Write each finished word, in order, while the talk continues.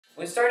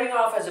When starting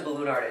off as a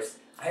balloon artist,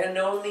 I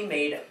unknowingly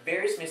made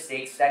various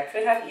mistakes that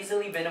could have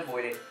easily been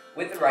avoided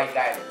with the right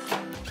guidance.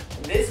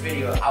 In this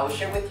video, I will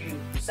share with you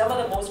some of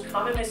the most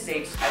common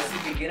mistakes I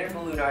see beginner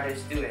balloon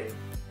artists doing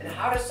and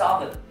how to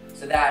solve them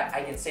so that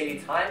I can save you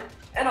time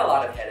and a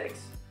lot of headaches.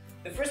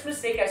 The first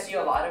mistake I see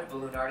a lot of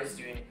balloon artists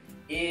doing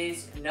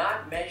is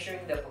not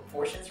measuring the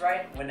proportions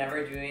right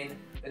whenever doing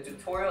the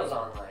tutorials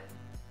online.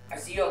 I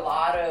see a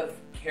lot of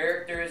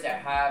characters that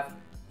have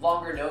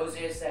longer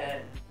noses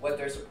than what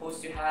they're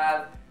supposed to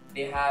have.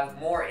 They have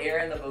more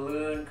air in the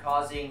balloon,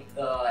 causing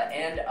the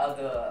end of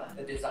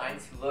the design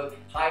to look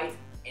tight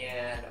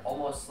and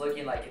almost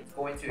looking like it's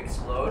going to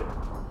explode.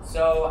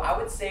 So I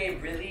would say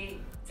really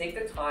take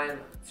the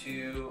time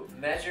to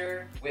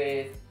measure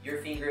with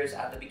your fingers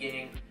at the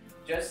beginning,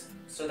 just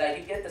so that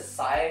you get the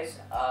size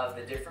of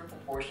the different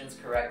proportions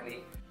correctly,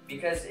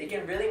 because it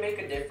can really make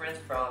a difference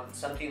from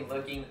something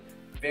looking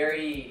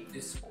very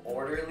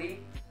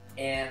disorderly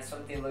and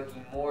something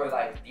looking more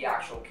like the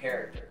actual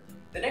character.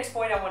 The next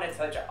point I want to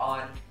touch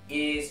on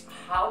is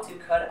how to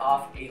cut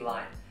off a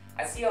line.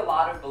 I see a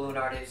lot of balloon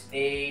artists,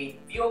 they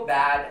feel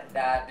bad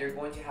that they're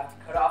going to have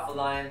to cut off a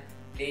line.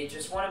 They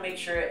just want to make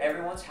sure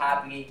everyone's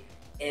happy,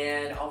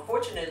 and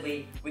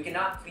unfortunately, we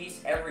cannot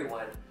please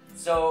everyone.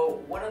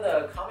 So one of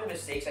the common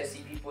mistakes I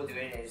see people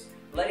doing is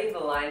letting the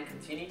line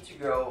continue to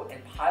grow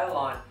and pile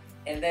on,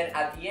 and then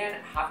at the end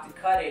have to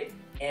cut it,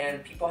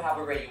 and people have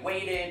already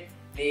waited,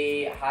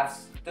 they have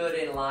stood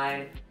in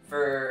line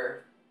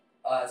for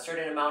a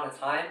certain amount of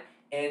time,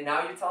 and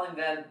now you're telling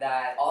them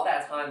that all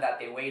that time that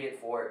they waited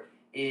for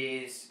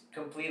is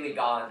completely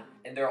gone,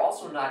 and they're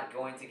also not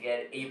going to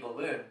get a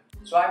balloon.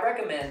 So I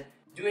recommend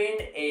doing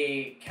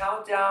a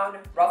countdown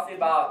roughly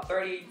about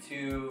 30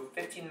 to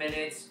 15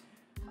 minutes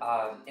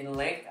in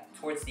length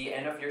towards the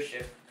end of your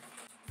shift.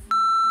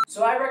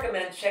 So I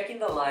recommend checking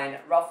the line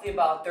roughly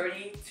about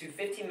 30 to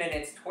 15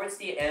 minutes towards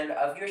the end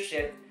of your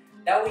shift.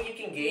 That way you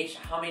can gauge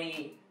how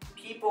many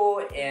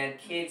people and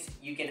kids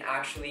you can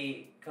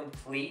actually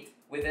complete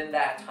within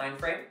that time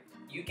frame.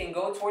 You can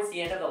go towards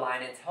the end of the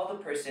line and tell the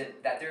person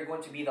that they're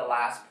going to be the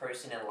last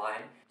person in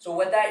line. So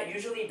what that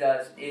usually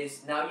does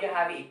is now you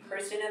have a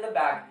person in the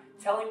back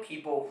telling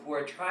people who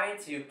are trying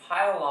to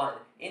pile on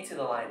into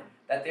the line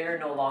that they're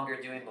no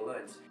longer doing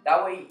balloons.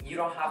 That way you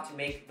don't have to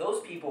make those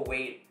people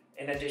wait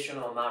an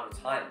additional amount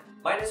of time.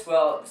 Might as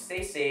well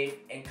stay safe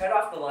and cut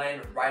off the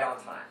line right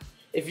on time.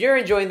 If you're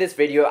enjoying this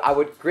video, I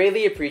would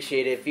greatly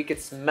appreciate it if you could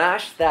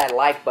smash that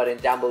like button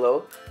down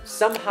below.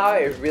 Somehow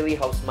it really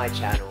helps my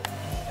channel.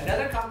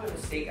 Another common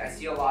mistake I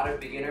see a lot of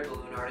beginner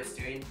balloon artists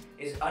doing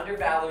is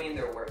undervaluing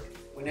their work.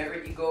 Whenever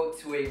you go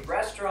to a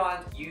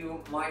restaurant,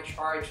 you might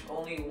charge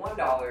only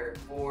 $1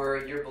 for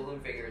your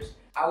balloon figures.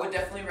 I would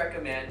definitely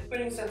recommend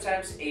putting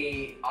sometimes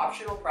a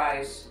optional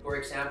price. For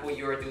example,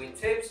 you are doing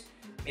tips,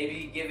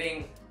 maybe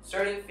giving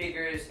certain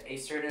figures a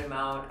certain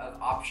amount of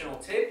optional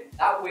tip.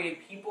 That way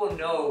people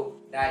know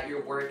that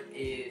your work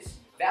is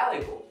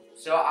valuable.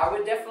 So I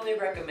would definitely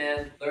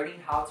recommend learning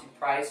how to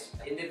price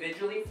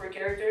individually for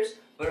characters,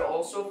 but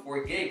also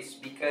for gigs,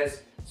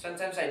 because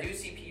sometimes I do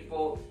see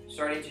people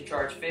starting to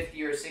charge $50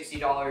 or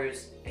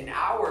 $60 an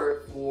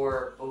hour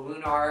for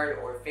balloon art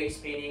or face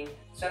painting.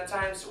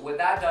 Sometimes what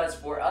that does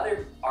for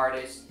other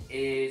artists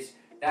is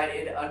that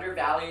it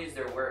undervalues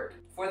their work.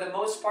 For the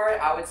most part,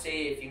 I would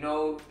say if you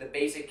know the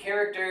basic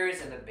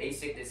characters and the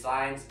basic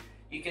designs,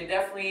 you can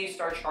definitely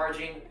start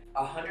charging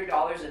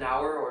 $100 an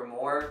hour or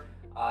more.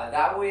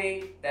 That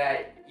way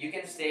that you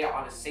can stay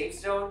on a safe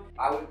zone.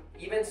 I would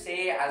even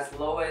say as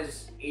low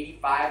as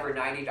 $85 or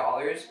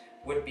 $90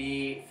 would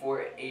be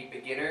for a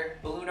beginner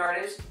balloon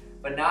artist,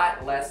 but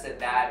not less than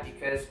that,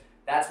 because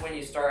that's when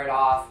you start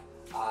off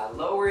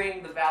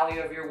lowering the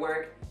value of your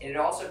work, and it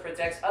also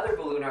protects other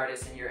balloon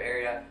artists in your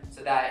area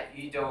so that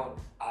you don't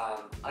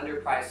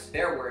underprice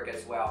their work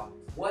as well.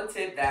 One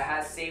tip that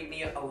has saved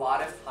me a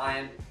lot of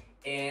time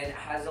and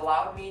has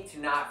allowed me to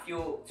not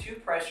feel too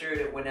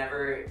pressured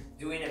whenever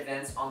doing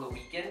events on the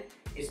weekend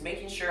is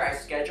making sure I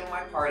schedule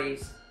my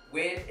parties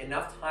with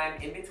enough time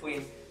in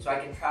between so I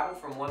can travel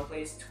from one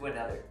place to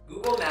another.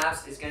 Google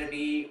Maps is going to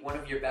be one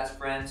of your best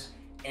friends,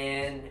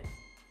 and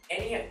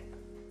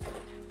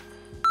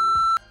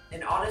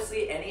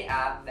honestly any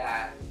app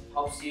that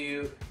helps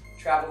you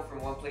travel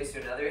from one place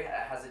to another,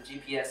 has a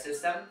GPS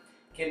system,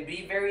 can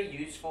be very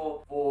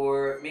useful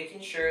for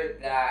making sure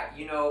that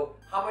you know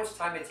how much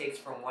time it takes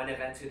from one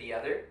event to the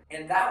other,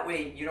 and that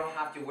way you don't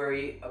have to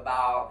worry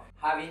about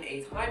having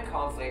a time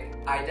conflict.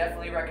 I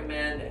definitely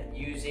recommend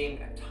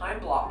using time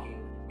blocking,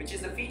 which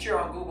is a feature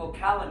on Google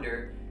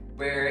Calendar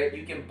where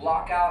you can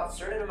block out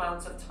certain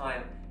amounts of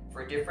time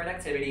for different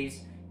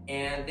activities,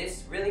 and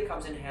this really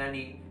comes in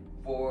handy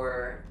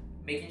for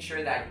making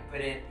sure that you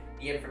put in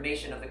the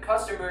information of the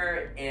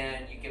customer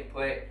and you can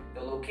put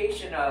the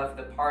location of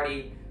the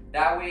party.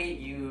 That way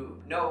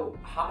you know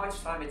how much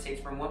time it takes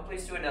from one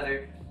place to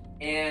another,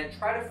 and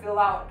try to fill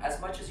out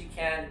as much as you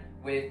can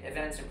with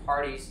events and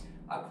parties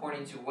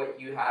according to what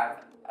you have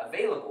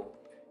available.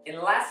 And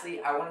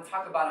lastly, I want to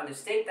talk about a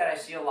mistake that I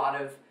see a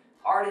lot of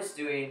artists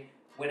doing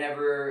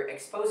whenever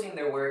exposing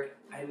their work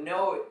I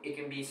know it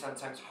can be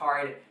sometimes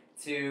hard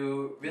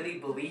to really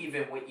believe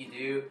in what you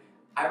do.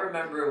 I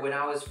remember when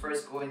I was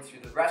first going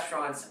through the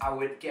restaurants, I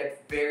would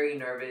get very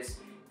nervous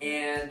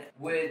and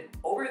would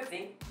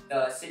overthink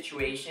the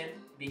situation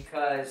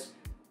because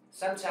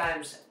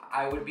sometimes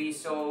I would be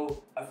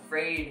so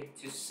afraid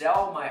to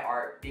sell my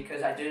art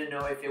because I didn't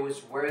know if it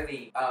was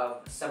worthy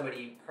of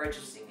somebody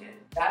purchasing it.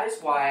 That is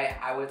why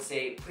I would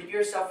say put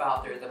yourself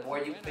out there. The more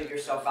you put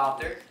yourself out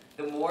there,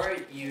 the more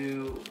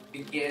you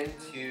begin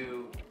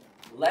to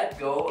let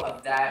go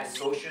of that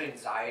social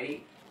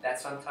anxiety that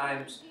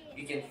sometimes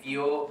you can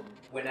feel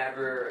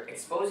whenever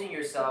exposing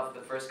yourself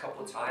the first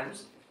couple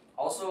times.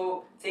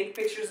 Also, take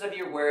pictures of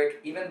your work,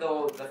 even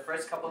though the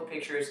first couple of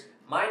pictures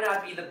might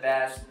not be the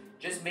best.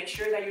 Just make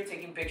sure that you're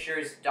taking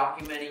pictures,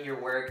 documenting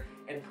your work,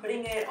 and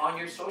putting it on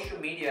your social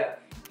media.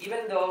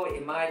 Even though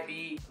it might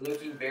be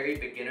looking very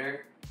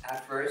beginner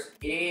at first,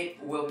 it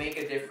will make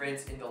a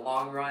difference in the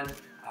long run.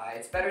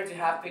 It's better to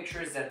have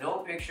pictures than no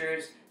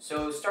pictures.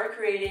 So start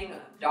creating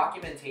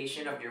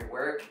documentation of your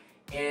work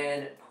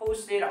and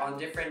post it on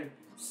different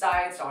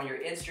sites, on your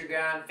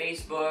Instagram,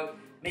 Facebook,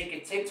 make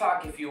a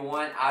TikTok if you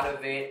want out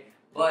of it.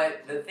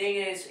 But the thing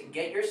is,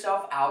 get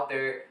yourself out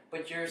there,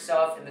 put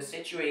yourself in the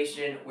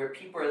situation where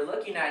people are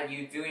looking at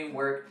you doing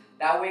work.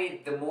 That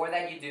way, the more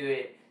that you do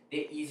it,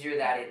 the easier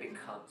that it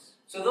becomes.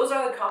 So those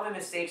are the common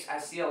mistakes I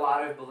see a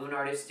lot of balloon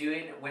artists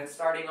doing when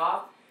starting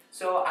off.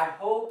 So I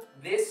hope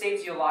this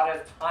saves you a lot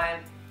of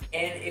time.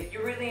 And if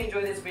you really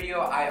enjoyed this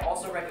video, I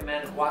also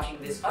recommend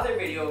watching this other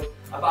video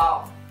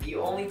about the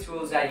only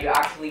tools that you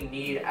actually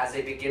need as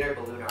a beginner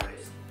balloon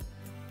artist.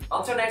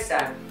 Until next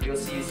time, we'll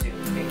see you soon.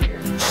 Take care.